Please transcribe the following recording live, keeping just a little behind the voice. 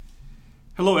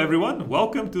Hello, everyone.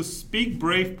 Welcome to Speak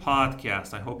Brave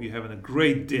podcast. I hope you're having a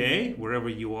great day wherever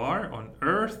you are on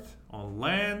earth, on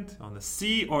land, on the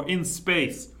sea, or in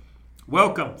space.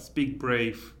 Welcome, Speak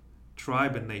Brave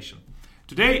tribe and nation.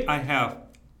 Today, I have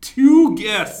two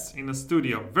guests in the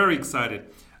studio. Very excited.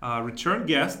 Return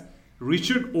guest,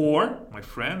 Richard Orr, my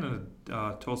friend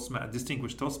and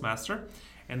distinguished Toastmaster.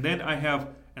 And then I have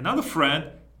another friend,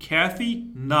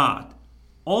 Kathy Knott,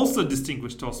 also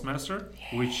distinguished Toastmaster,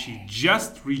 which she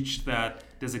just reached that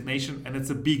designation, and it's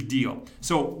a big deal.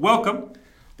 So, welcome.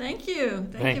 Thank you.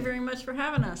 Thank you very much for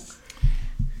having us.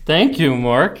 Thank you,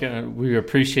 Mark. We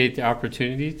appreciate the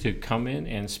opportunity to come in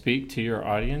and speak to your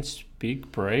audience,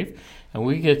 Speak Brave, and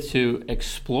we get to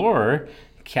explore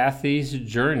Kathy's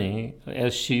journey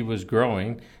as she was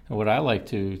growing, and what I like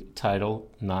to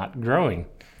title, Not Growing.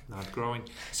 Not growing.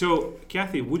 So,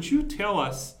 Kathy, would you tell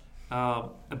us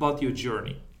about your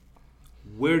journey?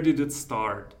 Where did it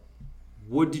start?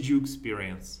 What did you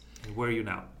experience? And where are you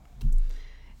now?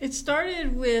 It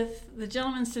started with the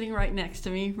gentleman sitting right next to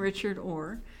me, Richard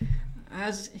Orr.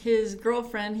 As his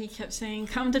girlfriend, he kept saying,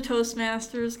 "Come to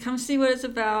Toastmasters, come see what it's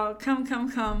about, come, come,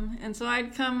 come." And so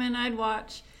I'd come and I'd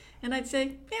watch, and I'd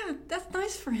say, "Yeah, that's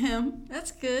nice for him.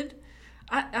 That's good.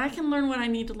 I can learn what I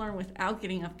need to learn without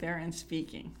getting up there and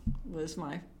speaking," was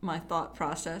my thought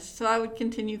process. So I would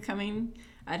continue coming.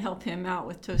 I'd help him out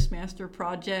with Toastmaster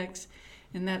projects,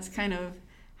 and that's kind of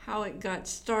how it got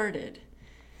started.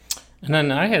 And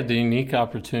then I had the unique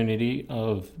opportunity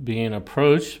of being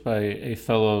approached by a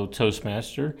fellow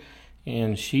Toastmaster,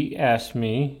 and she asked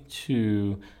me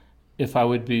if I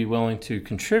would be willing to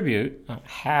contribute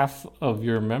half of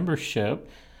your membership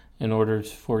in order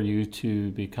for you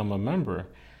to become a member,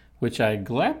 which I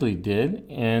gladly did.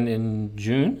 And in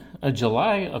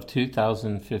July of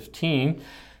 2015,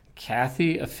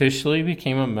 Kathy officially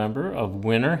became a member of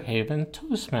Winter Haven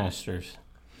Toastmasters.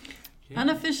 Yeah.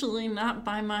 Unofficially, not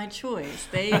by my choice.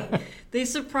 They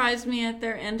surprised me at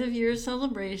their end of year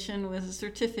celebration with a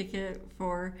certificate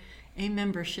for a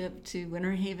membership to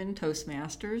Winter Haven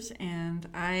Toastmasters, and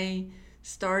I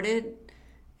started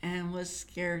and was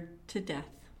scared to death.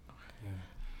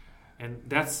 And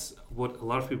that's what a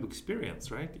lot of people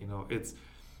experience, right?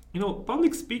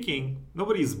 Public speaking,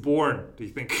 nobody is born. Do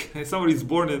you think somebody's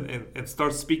born and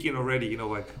starts speaking already?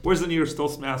 Like, where's the nearest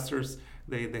Toastmasters?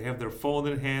 They have their phone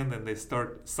in hand and they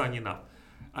start signing up.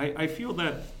 I feel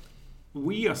that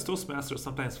we as Toastmasters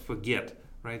sometimes forget,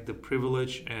 right, the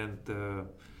privilege and the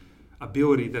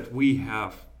ability that we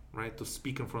have, right, to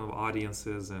speak in front of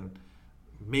audiences and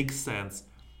make sense.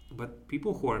 But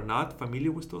people who are not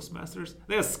familiar with Toastmasters,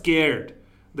 they're scared.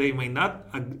 They may not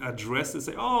address it,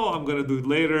 say, "Oh, I'm going to do it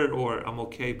later," or "I'm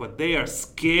okay," but they are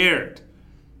scared.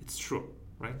 It's true,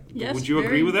 right? Yes, would you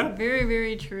agree with that? Very,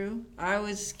 very true. I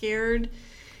was scared,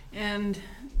 and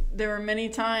there were many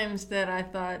times that I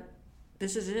thought,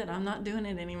 this is it. I'm not doing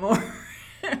it anymore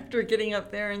after getting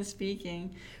up there and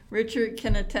speaking. Richard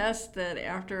can attest that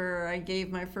after I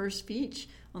gave my first speech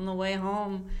on the way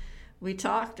home, we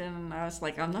talked, and I was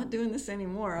like, I'm not doing this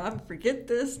anymore. I forget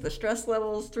this. The stress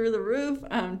level's through the roof.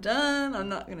 I'm done. I'm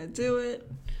not going to do it.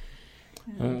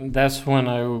 And that's when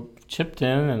I chipped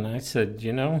in and I said,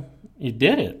 you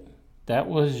did it. That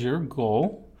was your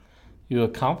goal. You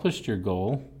accomplished your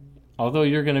goal. Although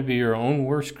you're going to be your own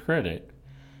worst critic,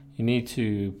 you need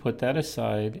to put that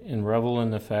aside and revel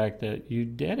in the fact that you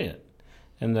did it.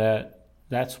 And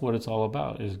that's what it's all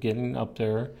about, is getting up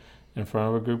there in front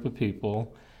of a group of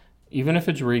people, even if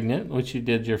it's reading it, which you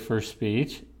did your first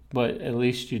speech, but at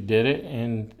least you did it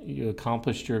and you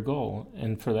accomplished your goal.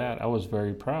 And for that, I was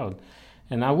very proud.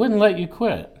 And I wouldn't let you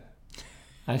quit.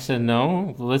 I said,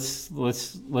 no, let's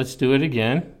do it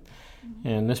again.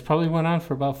 And this probably went on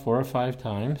for about 4 or 5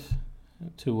 times,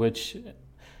 to which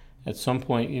at some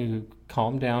point you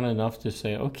calmed down enough to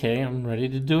say, okay, I'm ready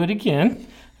to do it again.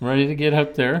 I'm ready to get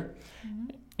up there.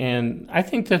 And I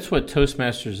think that's what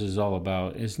Toastmasters is all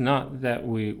about. It's not that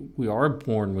we are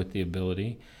born with the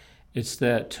ability. It's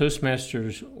that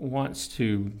Toastmasters wants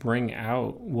to bring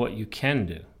out what you can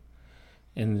do,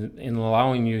 and in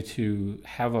allowing you to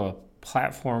have a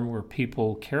platform where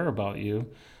people care about you,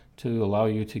 to allow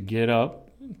you to get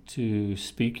up, to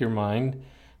speak your mind,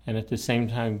 and at the same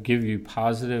time give you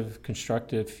positive,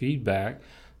 constructive feedback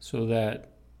so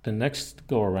that the next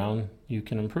go around you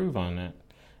can improve on that.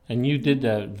 And you did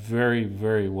that very,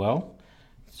 very well.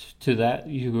 To that,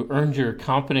 you earned your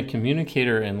competent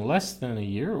communicator in less than a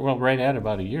year. Well, right at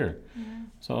about a year. Yeah.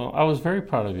 So I was very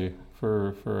proud of you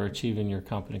for achieving your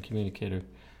competent communicator.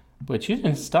 But you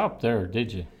didn't stop there,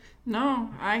 did you? No,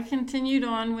 I continued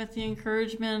on with the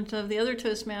encouragement of the other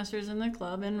Toastmasters in the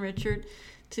club and Richard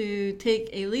to take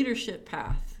a leadership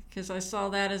path because I saw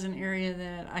that as an area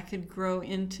that I could grow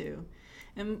into.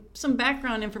 And some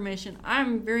background information,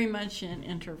 I'm very much an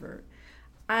introvert.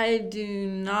 I do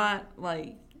not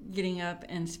like getting up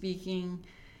and speaking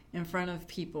in front of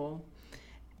people.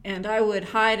 And I would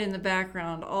hide in the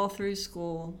background all through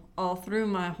school, all through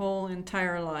my whole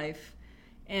entire life.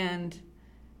 And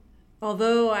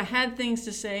although I had things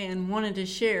to say and wanted to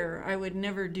share, I would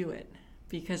never do it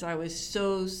because I was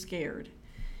so scared.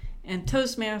 And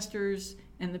Toastmasters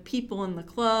and the people in the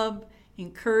club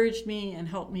encouraged me and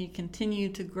helped me continue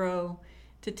to grow,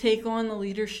 to take on the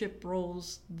leadership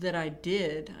roles that I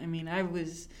did. I mean, I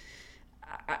was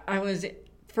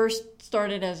first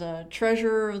started as a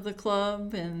treasurer of the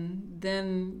club and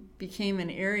then became an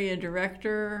area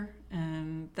director,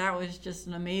 and that was just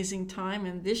an amazing time.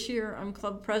 And this year I'm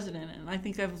club president, and I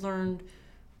think I've learned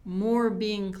more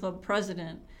being club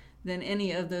president than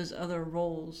any of those other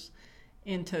roles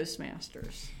in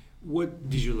Toastmasters. What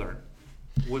did you learn?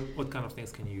 What kind of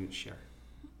things can you share?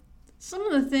 Some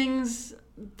of the things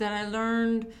that I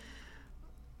learned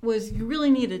was you really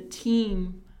need a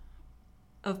team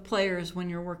of players when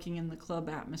you're working in the club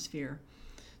atmosphere.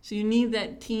 So you need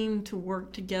that team to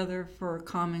work together for a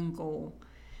common goal.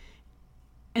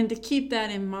 And to keep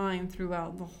that in mind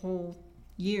throughout the whole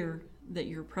year that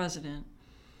you're president.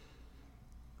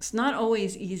 It's not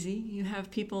always easy. You have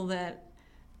people that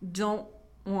don't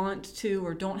want to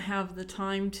or don't have the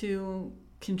time to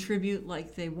contribute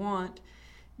like they want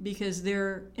because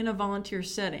they're in a volunteer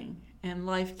setting and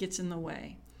life gets in the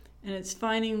way. And it's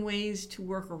finding ways to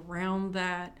work around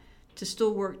that, to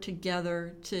still work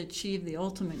together to achieve the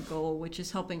ultimate goal, which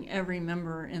is helping every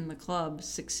member in the club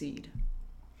succeed.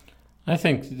 I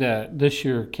think that this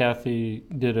year Kathy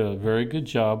did a very good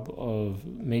job of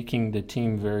making the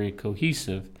team very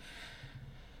cohesive.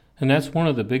 And that's one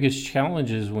of the biggest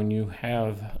challenges when you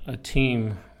have a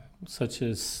team such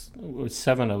as with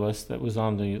 7 of us that was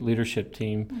on the leadership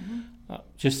team. Mm-hmm.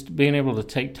 Just being able to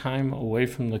take time away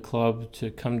from the club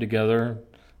to come together,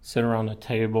 sit around a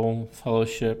table,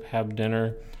 fellowship, have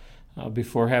dinner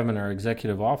before having our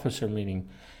executive officer meeting.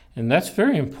 And that's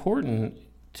very important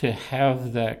to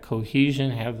have that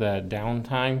cohesion, have that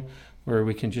downtime where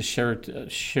we can just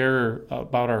share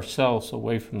about ourselves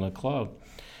away from the club.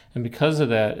 And because of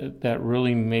that, that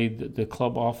really made the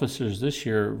club officers this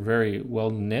year very well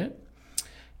knit,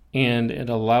 and it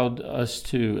allowed us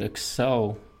to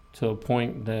excel to a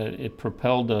point that it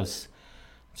propelled us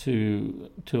to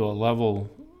a level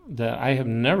that I have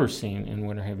never seen in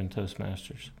Winter Haven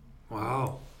Toastmasters.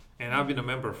 Wow. And I've been a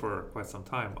member for quite some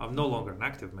time. I'm no longer an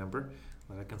active member,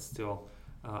 but I can still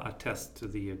attest to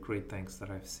the great things that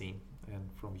I've seen, and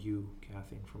from you,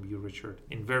 Kathy, and from you, Richard,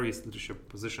 in various leadership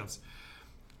positions.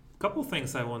 A couple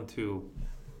things I want to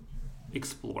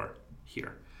explore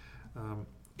here.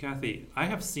 Kathy, I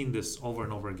have seen this over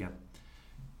and over again.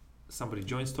 Somebody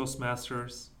joins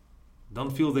Toastmasters, don't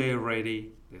feel they're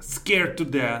ready, they're scared to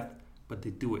death, but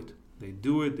they do it. They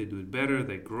do it better,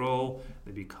 they grow,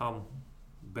 they become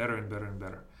better and better and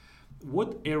better.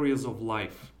 What areas of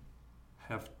life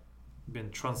have been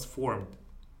transformed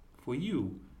for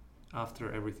you after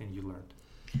everything you learned?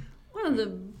 One of the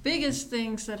biggest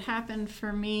things that happened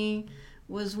for me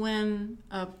was when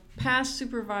a past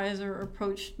supervisor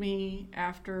approached me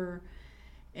after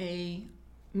a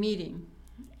meeting.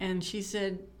 And she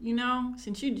said, you know,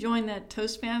 since you joined that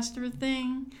Toastmaster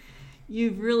thing,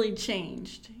 you've really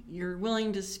changed. You're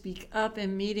willing to speak up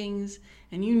in meetings,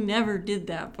 and you never did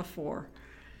that before.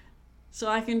 So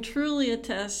I can truly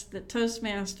attest that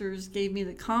Toastmasters gave me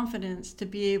the confidence to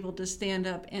be able to stand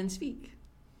up and speak.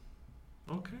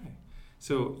 Okay.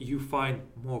 So you find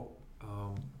more,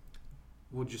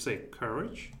 would you say,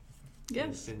 courage?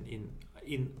 Yes.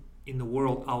 In the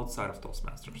world outside of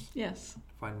Toastmasters? Yes.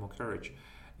 Find more courage.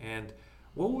 And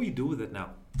what will you do with it now?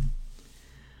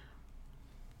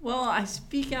 Well, I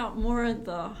speak out more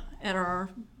at our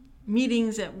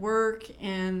meetings at work,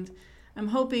 and I'm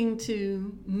hoping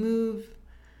to move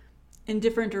in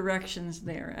different directions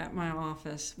there at my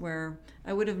office where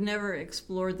I would have never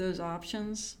explored those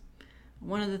options.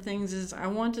 One of the things is I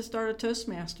want to start a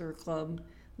Toastmaster club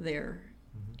there.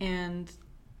 Mm-hmm. And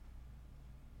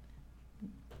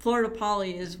Florida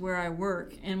Poly is where I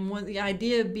work, and the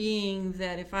idea being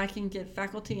that if I can get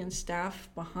faculty and staff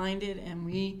behind it and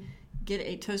we get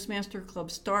a Toastmaster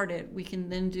club started, we can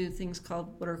then do things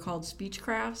what are called speech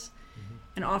crafts, mm-hmm.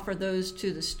 and offer those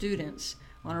to the students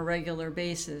on a regular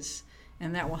basis,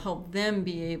 and that will help them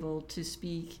be able to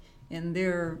speak in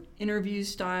their interview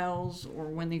styles, or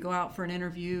when they go out for an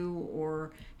interview,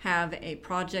 or have a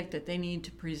project that they need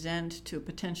to present to a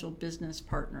potential business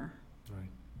partner.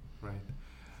 Right.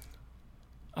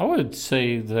 I would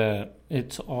say that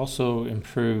it's also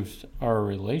improved our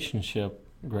relationship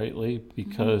greatly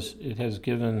because it has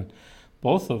given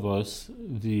both of us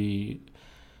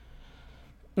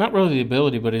not really the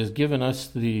ability, but it has given us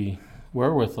the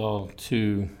wherewithal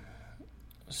to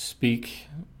speak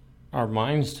our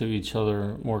minds to each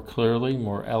other more clearly,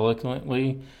 more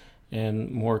eloquently,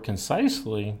 and more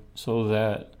concisely, so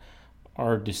that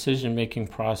our decision-making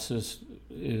process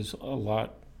is a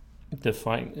lot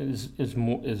defined. Is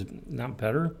not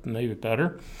better, maybe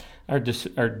better. Our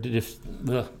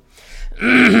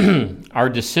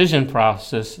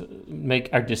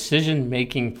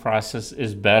decision-making process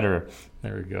is better.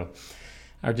 There we go.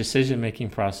 Our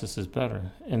decision-making process is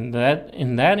better, and that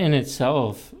in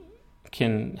itself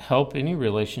can help any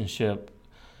relationship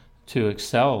to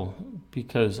excel,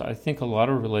 because I think a lot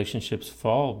of relationships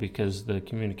fall because there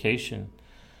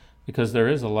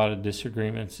is a lot of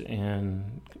disagreements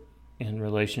in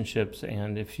relationships,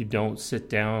 and if you don't sit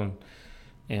down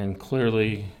and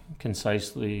clearly,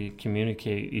 concisely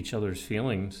communicate each other's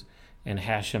feelings and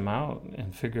hash them out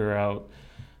and figure out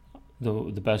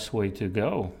the best way to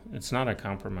go. It's not a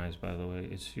compromise, by the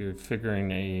way. You're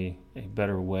figuring a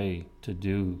better way to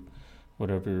do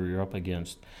whatever you're up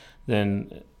against.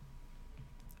 Then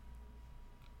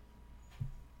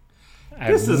I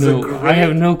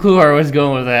have no clue where I was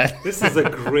going with that. This is a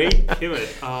great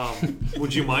pivot.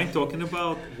 Would you mind talking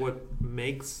about what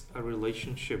makes a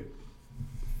relationship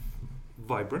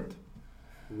vibrant?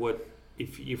 What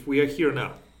if we are here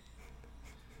now?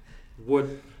 What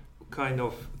kind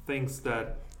of things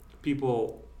that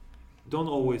people don't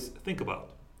always think about,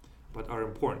 but are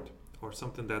important, or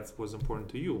something that was important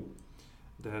to you,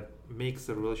 that makes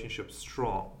the relationship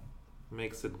strong,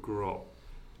 makes it grow?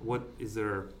 What is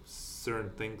there certain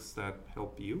things that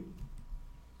help you?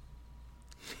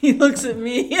 He looks at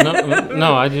me.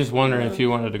 No, I just wondering if you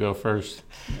wanted to go first.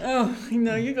 Oh,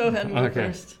 no, you go ahead and go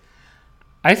first.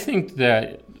 I think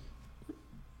that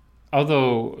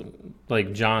although,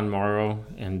 like John Morrow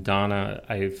and Donna,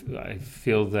 I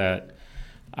feel that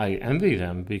I envy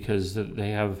them because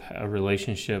they have a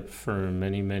relationship for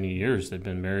many, many years. They've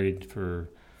been married for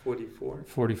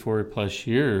 44 plus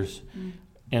years. Mm.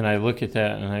 And I look at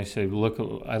that and I say,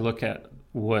 I look at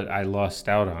what I lost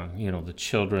out on, the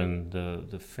children,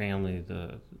 the family,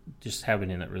 just having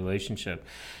in that relationship.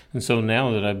 And so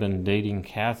now that I've been dating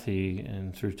Kathy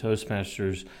and through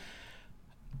Toastmasters,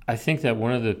 I think that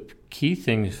one of the key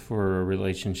things for a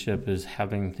relationship is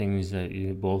having things that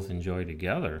you both enjoy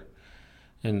together.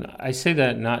 And I say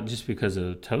that not just because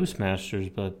of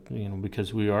Toastmasters, but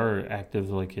because we are active,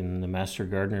 like in the Master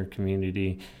Gardener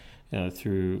community,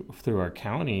 through our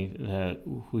county, that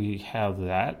we have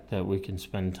that we can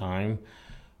spend time.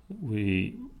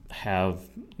 We have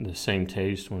the same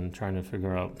taste when trying to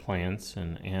figure out plants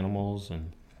and animals,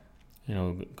 and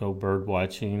go bird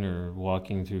watching or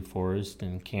walking through forest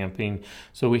and camping.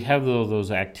 So we have those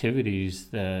activities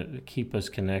that keep us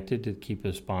connected, that keep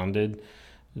us bonded,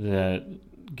 that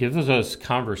gives us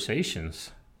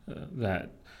conversations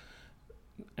that,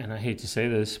 and I hate to say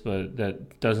this, but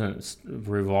that doesn't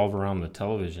revolve around the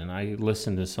television. I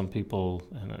listen to some people,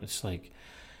 and it's like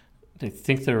they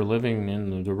think they're living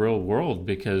in the real world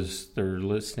because they're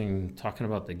talking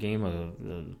about the Game of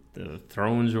the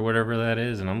Thrones or whatever that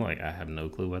is, and I'm like, I have no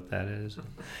clue what that is.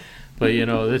 But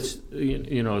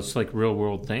it's like real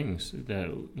world things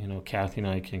that Kathy and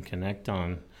I can connect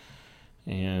on,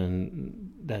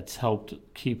 and that's helped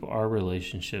keep our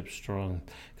relationship strong.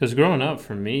 Because growing up,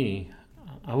 for me,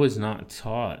 I was not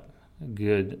taught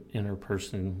good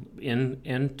interpersonal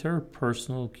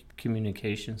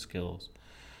communication skills,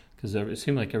 because it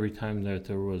seemed like every time that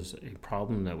there was a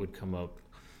problem that would come up,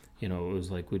 it was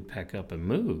like we'd pack up and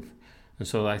move. And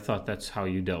so I thought that's how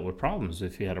you dealt with problems.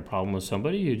 If you had a problem with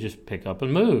somebody, you just pick up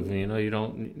and move. You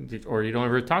don't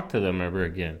ever talk to them ever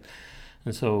again.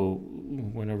 And so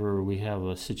whenever we have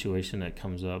a situation that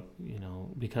comes up,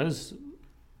 because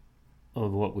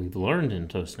of what we've learned in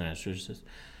Toastmasters,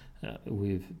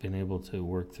 we've been able to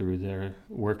work through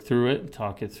it,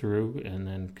 talk it through, and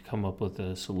then come up with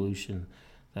a solution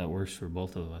that works for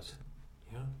both of us.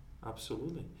 Yeah,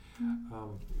 absolutely.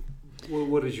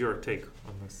 What is your take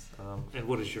on this, and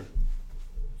what is your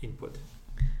input?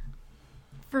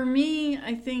 For me,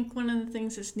 I think one of the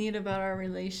things that's neat about our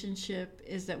relationship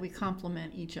is that we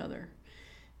complement each other.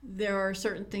 There are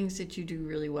certain things that you do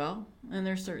really well, and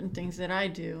there are certain things that I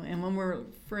do. And when we're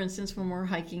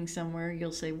hiking somewhere,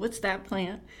 you'll say, "What's that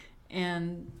plant?"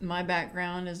 And my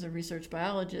background as a research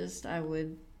biologist,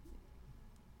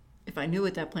 if I knew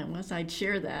what that plant was, I'd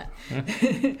share that.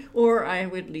 Or I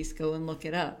would at least go and look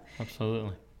it up.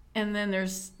 Absolutely. And then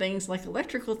there's things like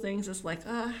electrical things. It's like,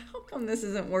 how come this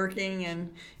isn't working?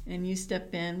 And you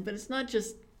step in. But it's not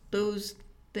just those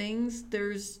things.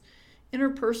 There's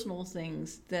interpersonal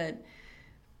things that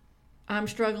I'm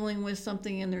struggling with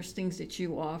something, and there's things that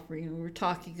you offer. You know, we're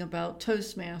talking about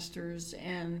Toastmasters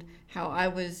and how I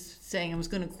was saying I was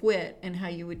going to quit, and how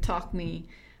you would talk me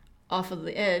off of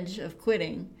the edge of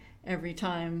quitting every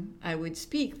time I would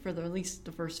speak for at least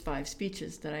the first 5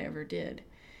 speeches that I ever did.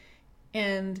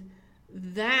 And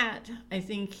that, I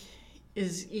think,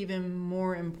 is even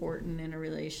more important in a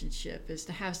relationship, is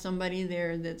to have somebody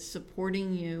there that's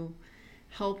supporting you,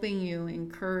 helping you,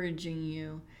 encouraging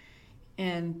you.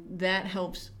 And that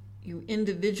helps you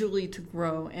individually to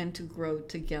grow and to grow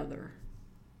together.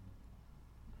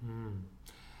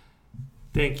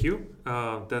 Thank you.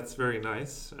 That's very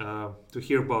nice to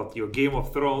hear about your Game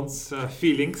of Thrones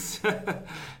feelings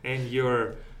and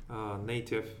your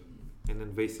native and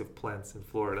invasive plants in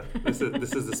Florida. This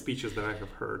is the speeches that I have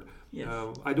heard. Yes.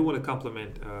 I do want to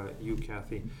compliment you,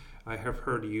 Kathy. I have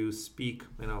heard you speak,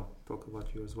 and I'll talk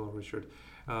about you as well, Richard.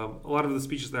 A lot of the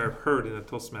speeches that I've heard in a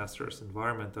Toastmasters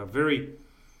environment are very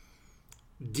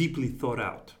deeply thought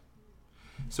out.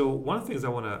 So one of the things I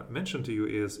want to mention to you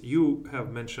is, you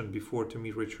have mentioned before to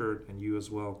me, Richard, and you as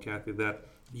well, Kathy, that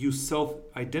you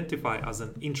self-identify as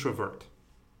an introvert,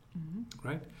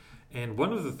 right? And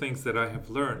one of the things that I have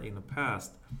learned in the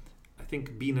past, I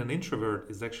think being an introvert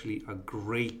is actually a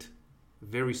great,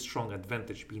 very strong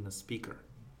advantage being a speaker.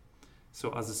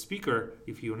 So as a speaker,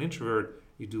 if you're an introvert,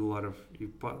 you do a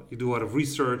lot of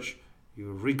research,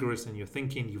 you're rigorous in your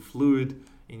thinking, you're fluid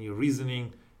in your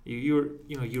reasoning. You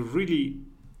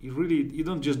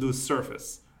don't just do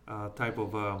surface type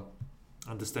of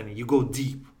understanding. You go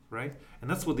deep, right? And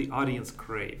that's what the audience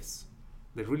craves.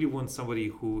 They really want somebody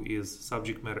who is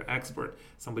subject matter expert,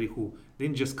 somebody who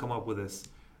didn't just come up with this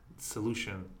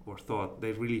solution or thought.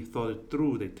 They really thought it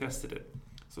through. They tested it.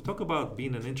 So talk about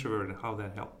being an introvert and how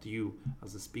that helped you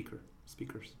as a speakers.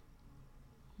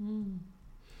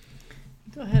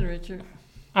 Go ahead, Richard.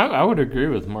 I would agree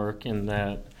with Mark in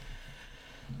that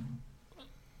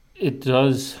it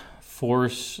does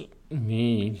force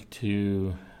me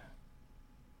to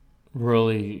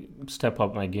really step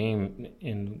up my game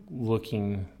in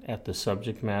looking at the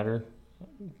subject matter,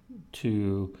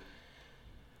 to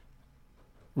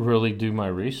really do my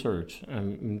research.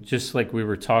 Just like we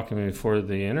were talking before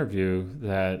the interview,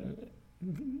 that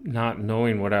not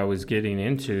knowing what I was getting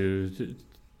into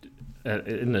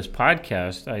in this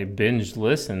podcast, I binged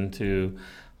listened to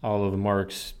all of the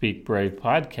Mark's Speak Brave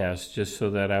podcasts just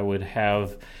so that I would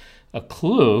have a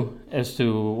clue as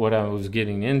to what I was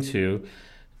getting into.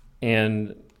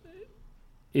 And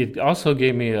it also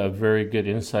gave me a very good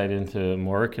insight into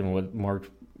Mark and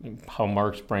how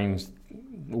Mark's brain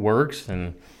works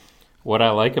and what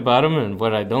I like about him and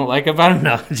what I don't like about him.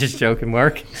 No, I'm just joking,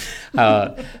 Mark.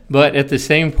 But at the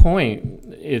same point,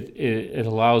 it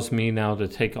allows me now to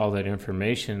take all that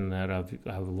information that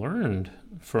I've learned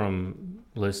from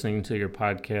listening to your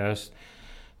podcast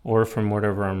or from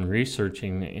whatever I'm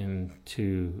researching, and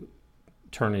to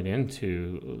turn it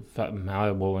into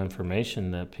malleable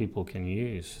information that people can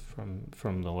use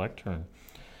from the lectern.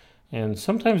 And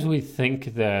sometimes we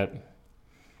think that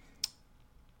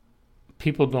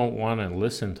people don't want to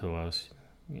listen to us.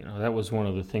 You know, that was one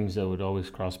of the things that would always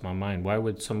cross my mind. Why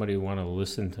would somebody want to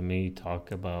listen to me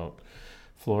talk about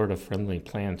Florida-friendly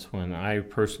plants when I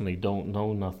personally don't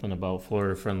know nothing about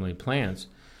Florida-friendly plants?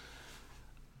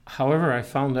 However, I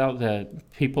found out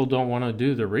that people don't want to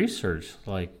do the research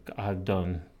like I've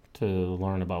done to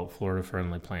learn about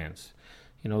Florida-friendly plants.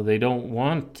 You know, they don't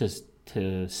want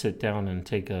to sit down and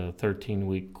take a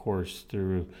 13-week course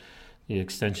through the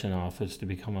extension office to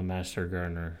become a master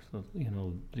gardener, you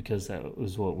know, because that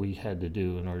was what we had to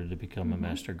do in order to become a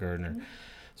master gardener.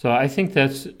 So I think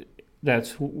that's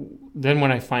then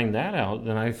when I find that out,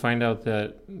 then I find out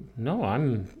that no,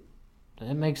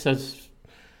 it makes us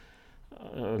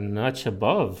a notch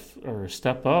above or a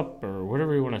step up or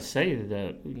whatever you want to say,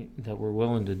 that we're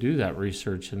willing to do that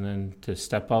research and then to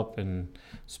step up and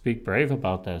speak brave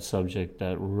about that subject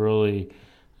that really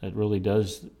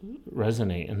does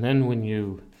resonate. And then when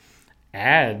you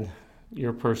add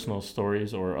your personal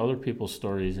stories or other people's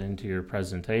stories into your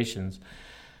presentations,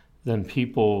 then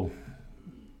people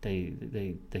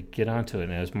they get onto it.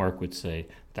 And as Mark would say,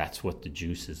 that's what the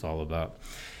juice is all about.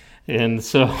 And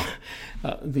so,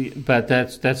 but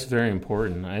that's very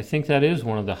important. I think that is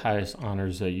one of the highest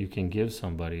honors that you can give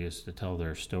somebody, is to tell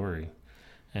their story.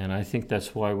 And I think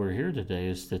that's why we're here today,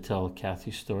 is to tell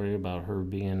Kathy's story about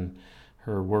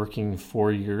her working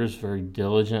 4 years very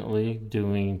diligently,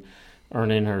 doing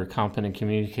earning her competent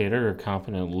communicator or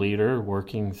competent leader,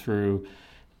 working through,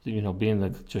 being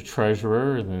the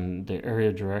treasurer and then the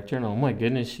area director. And oh my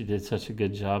goodness, she did such a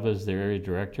good job as the area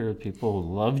director. People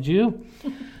loved you.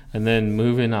 And then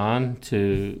moving on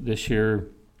to this year,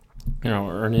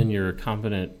 earning your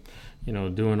competent,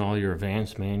 doing all your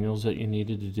advanced manuals that you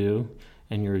needed to do,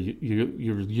 and your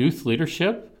youth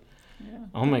leadership. Yeah.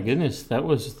 Oh my goodness, that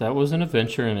was an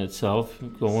adventure in itself,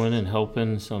 going and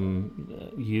helping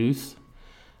some youth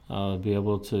be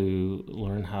able to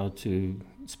learn how to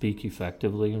speak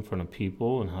effectively in front of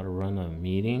people and how to run a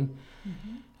meeting.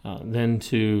 Mm-hmm. Then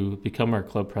to become our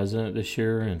club president this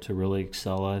year and to really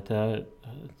excel at that,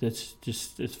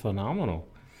 it's phenomenal.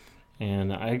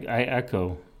 And I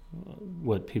echo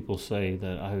what people say,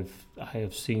 that I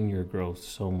have seen your growth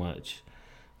so much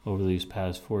over these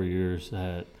past 4 years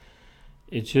that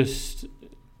it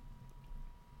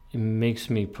makes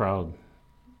me proud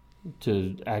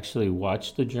to actually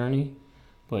watch the journey,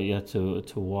 but yet to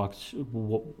walk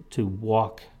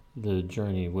the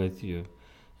journey with you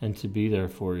and to be there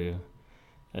for you.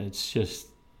 It's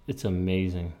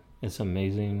amazing. It's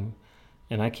amazing.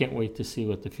 And I can't wait to see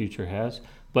what the future has.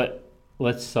 But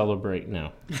let's celebrate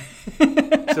now.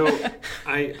 So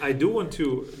I do want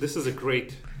to, this is a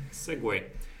great segue.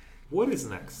 What is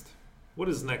next? What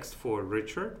is next for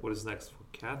Richard? What is next for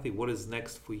Kathy? What is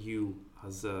next for you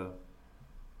as a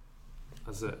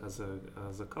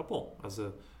couple, as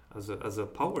a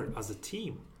power, as a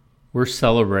team? We're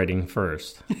celebrating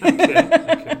first.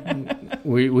 Okay.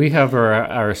 We have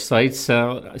our sights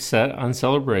set on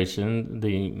celebration,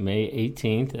 the May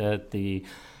 18th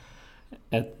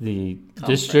at the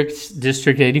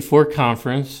District 84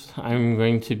 conference. I'm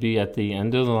going to be at the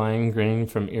end of the line, grinning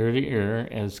from ear to ear,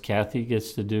 as Kathy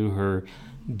gets to do her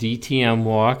DTM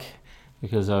walk,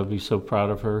 because I'll be so proud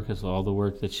of her because of all the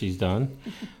work that she's done.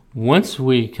 Once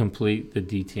we complete the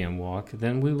DTM walk,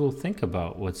 then we will think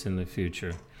about what's in the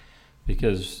future,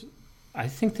 because I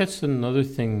think that's another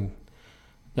thing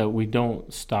that we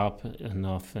don't stop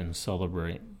enough and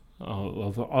celebrate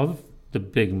of the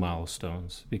big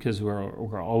milestones, because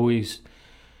we're always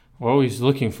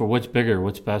looking for what's bigger,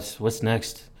 what's best, what's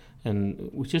next, and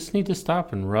we just need to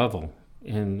stop and revel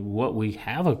in what we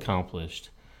have accomplished.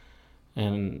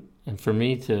 And for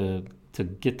me to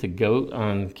get to goat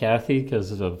on Kathy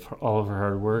because of all of her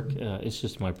hard work, it's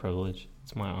just my privilege.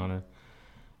 It's my honor,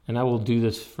 and I will do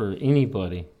this for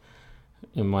anybody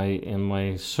in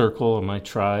my circle, in my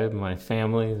tribe, my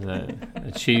family that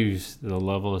achieves the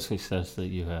level of success that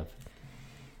you have.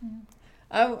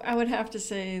 I would have to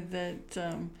say that,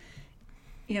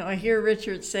 I hear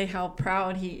Richard say how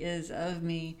proud he is of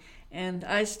me, and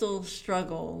I still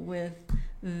struggle with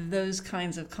those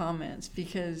kinds of comments,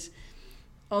 because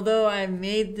although I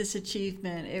made this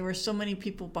achievement, there were so many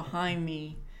people behind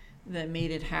me that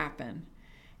made it happen.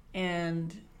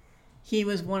 And he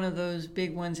was one of those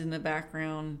big ones in the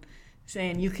background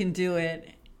saying, you can do it,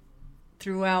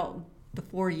 throughout the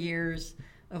 4 years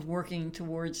of working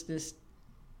towards this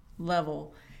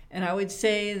level. And I would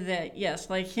say that, yes,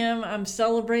 like him, I'm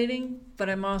celebrating, but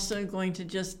I'm also going to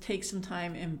just take some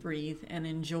time and breathe and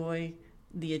enjoy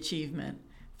the achievement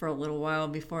for a little while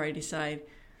before I decide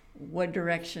what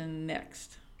direction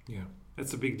next. Yeah,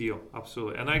 it's a big deal.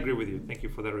 Absolutely. And I agree with you. Thank you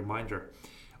for that reminder.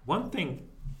 One thing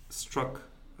struck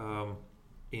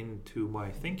into my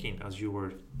thinking as you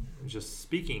were just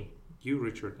speaking, you,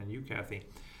 Richard, and you, Kathy,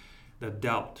 that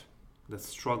doubt, that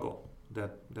struggle,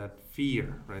 that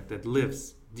fear, right, that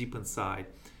lives deep inside.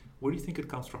 Where do you think it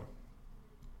comes from?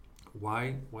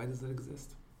 Why does it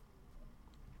exist?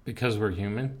 Because we're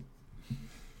human.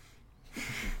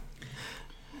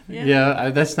 Yeah,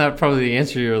 that's not probably the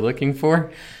answer you're looking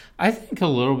for. I think a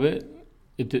little bit.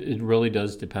 It really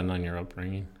does depend on your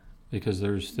upbringing, because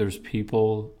there's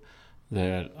people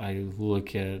that I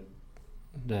look at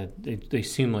that they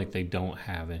seem like they don't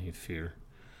have any fear.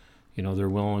 They're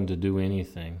willing to do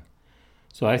anything.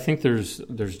 So I think there's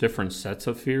different sets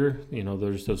of fear.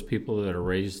 There's those people that are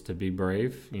raised to be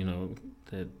brave.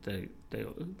 That they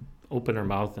open their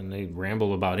mouth and they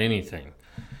ramble about anything.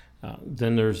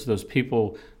 Then there's those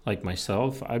people like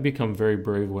myself. I become very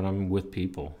brave when I'm with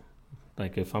people.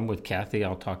 Like if I'm with Kathy,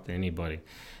 I'll talk to anybody.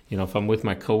 If I'm with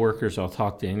my coworkers, I'll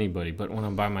talk to anybody. But when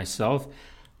I'm by myself,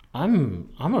 I'm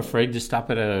afraid to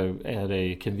stop at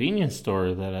a convenience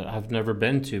store that I've never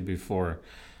been to before,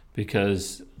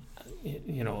 because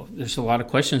there's a lot of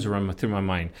questions running through my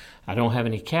mind. I don't have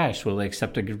any cash. Will they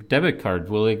accept a debit card?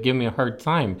 Will they give me a hard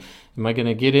time? Am I going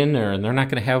to get in there and they're not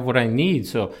going to have what I need?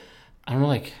 So I'm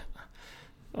like,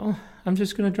 oh, I'm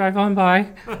just going to drive on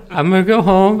by. I'm going to go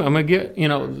home. I'm going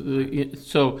to get,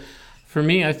 so For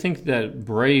me, I think that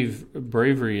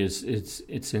bravery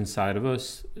it's inside of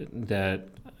us. That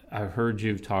I've heard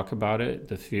you talk about it,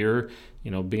 the fear,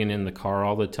 being in the car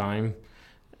all the time,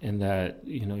 and that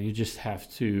you just have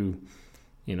to,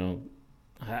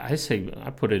 I say I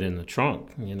put it in the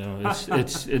trunk.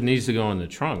 It needs to go in the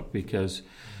trunk because,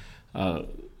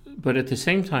 but at the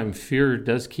same time, fear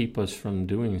does keep us from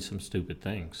doing some stupid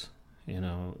things.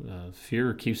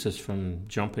 Fear keeps us from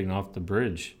jumping off the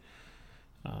bridge.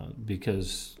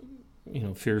 Because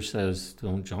fear says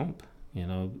don't jump,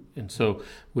 and so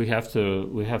we have to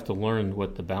learn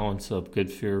what the balance of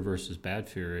good fear versus bad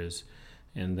fear is,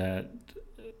 and that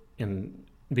in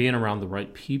being around the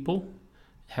right people,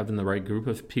 having the right group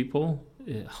of people,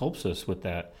 it helps us with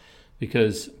that,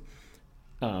 because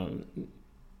I've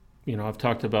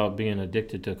talked about being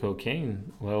addicted to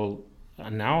cocaine. Well,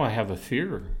 now I have a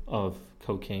fear of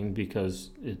cocaine because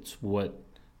it's what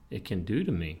it can do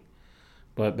to me.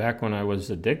 But back when I was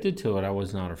addicted to it, I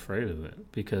was not afraid of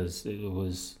it because it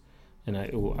was, and I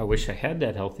wish I had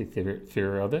that healthy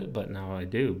fear of it, but now I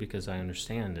do because I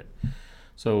understand it.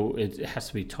 So it has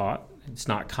to be taught. It's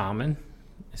not common.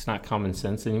 It's not common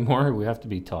sense anymore. We have to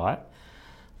be taught.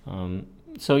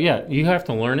 So yeah, you have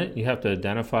to learn it. You have to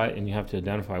identify it, and you have to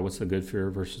identify what's the good fear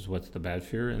versus what's the bad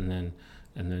fear, and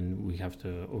then we have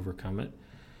to overcome it.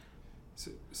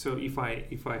 So if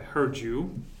I heard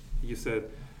you said,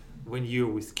 when you're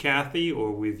with Kathy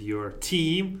or with your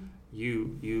team,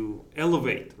 you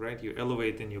elevate, right? You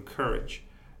elevate in your courage.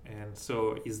 And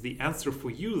so is the answer for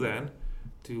you then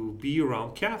to be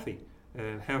around Kathy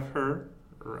and have her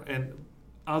and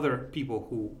other people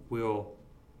who will,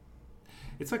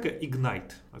 it's like a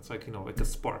ignite. It's like, like a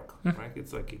spark, right?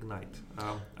 It's like ignite.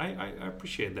 I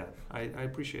appreciate that. I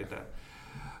appreciate that.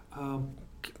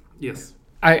 Yes.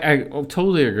 I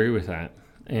totally agree with that.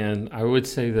 And I would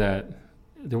say that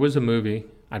there was a movie,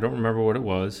 I don't remember what it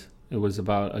was. It was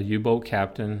about a U-boat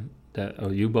captain, that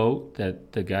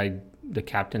the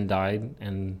captain died,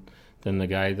 and then the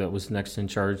guy that was next in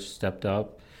charge stepped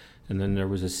up, and then there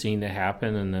was a scene that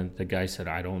happened, and then the guy said,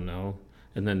 I don't know.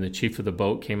 And then the chief of the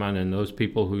boat came on, and those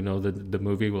people who know the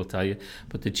movie will tell you,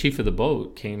 but the chief of the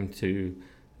boat came to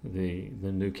the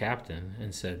new captain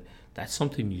and said, that's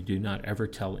something you do not ever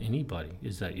tell anybody,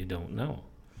 is that you don't know,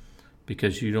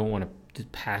 because you don't want to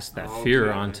pass that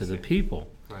fear on to the people.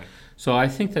 Right. So I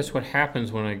think that's what happens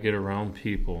when I get around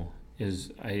people,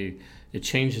 is it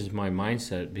changes my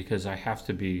mindset, because I have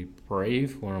to be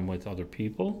brave when I'm with other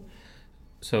people.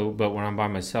 So, but when I'm by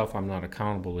myself, I'm not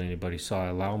accountable to anybody. So I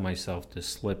allow myself to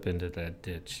slip into that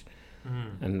ditch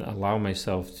and allow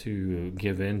myself to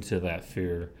give in to that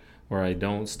fear, where I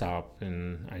don't stop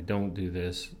and I don't do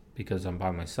this because I'm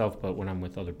by myself. But when I'm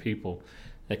with other people,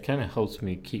 that kind of helps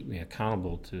me, keep me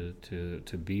accountable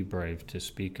to be brave, to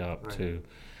speak up, right. to.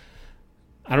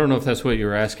 I don't know if that's what you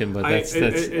were asking, but that's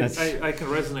I can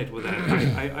resonate with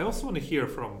that. I also want to hear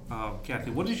from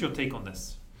Kathy. What is your take on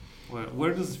this?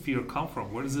 Where does fear come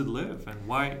from? Where does it live, and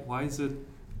why is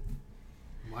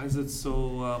it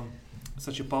so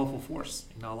such a powerful force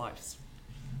in our lives?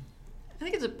 I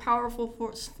think it's a powerful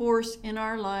force in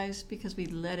our lives because we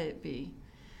let it be.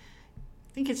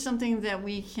 I think it's something that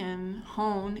we can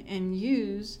hone and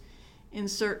use in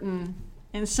certain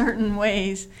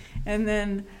ways, and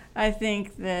then I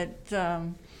think that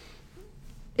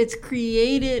it's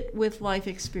created with life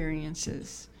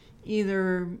experiences,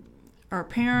 either our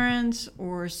parents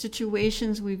or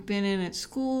situations we've been in at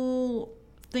school,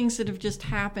 things that have just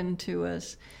happened to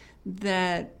us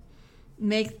that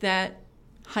make that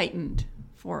heightened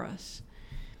for us.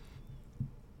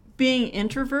 Being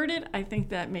introverted, I think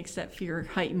that makes that fear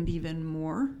heightened even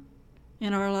more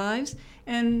in our lives.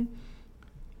 And,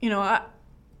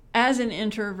 as an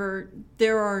introvert,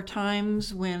 there are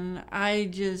times when I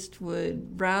just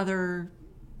would rather,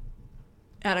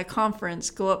 at a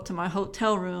conference, go up to my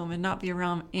hotel room and not be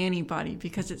around anybody,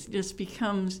 because it just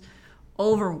becomes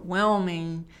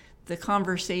overwhelming, the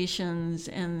conversations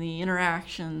and the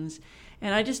interactions,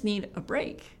 and I just need a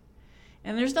break.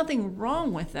 And there's nothing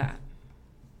wrong with that.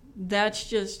 That's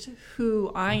just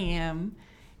who I am,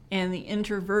 and the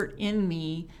introvert in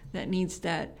me that needs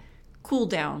that cool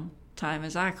down time,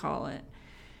 as I call it.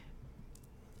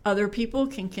 Other people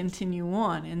can continue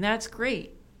on, and that's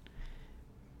great.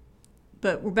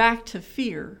 But we're back to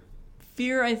fear.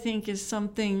 Fear, I think, is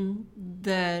something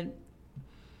that,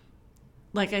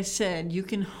 like I said, you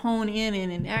can hone in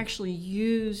and actually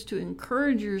use to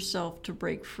encourage yourself to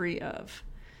break free of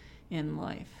in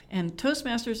life. And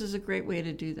Toastmasters is a great way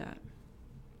to do that.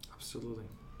 Absolutely.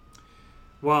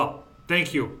 Well,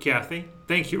 thank you, Kathy.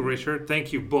 Thank you, Richard.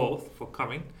 Thank you both for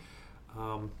coming.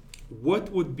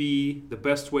 what would be the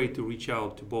best way to reach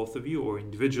out to both of you or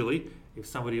individually if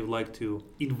somebody would like to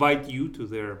invite you to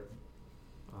their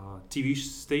TV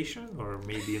station or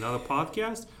maybe another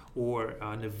podcast or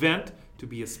an event to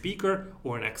be a speaker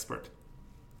or an expert?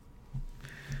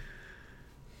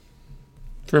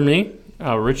 For me,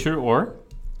 Richard Orr.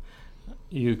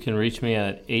 You can reach me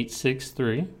at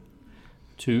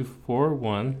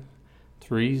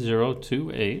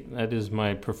 863-241-3028. That is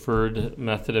my preferred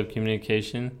method of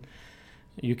communication.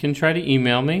 You can try to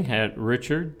email me at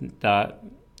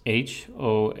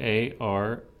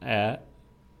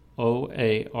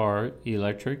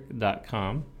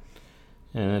richard.hoar@oarelectric.com.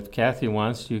 And if Kathy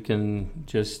wants, you can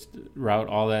just route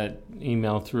all that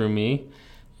email through me,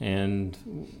 and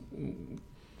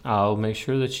I'll make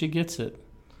sure that she gets it.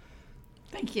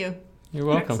 Thank you. You're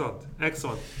welcome.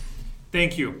 Excellent.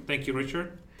 Thank you,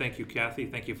 Richard. Thank you, Kathy.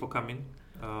 Thank you for coming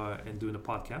and doing the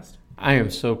podcast. I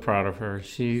am so proud of her.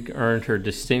 She earned her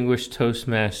Distinguished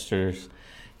Toastmasters.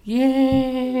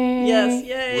 Yay! Yes,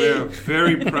 yay! We're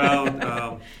very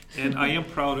proud, and I am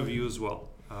proud of you as well.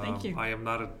 Thank you. I am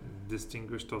not a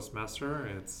Distinguished Toastmaster.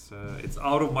 It's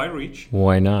out of my reach.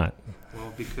 Why not?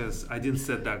 Well, because I didn't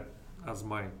set that as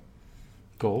my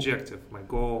Goal? objective, my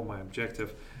goal, my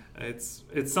objective. It's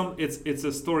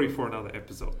a story for another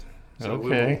episode. So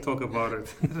we will talk about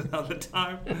it another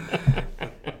time.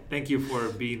 Thank you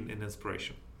for being an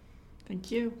inspiration.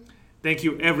 Thank you. Thank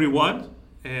you, everyone.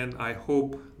 And I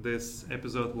hope this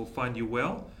episode will find you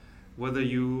well. Whether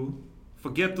you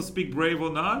forget to speak brave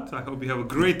or not, I hope you have a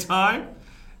great time.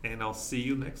 And I'll see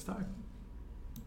you next time.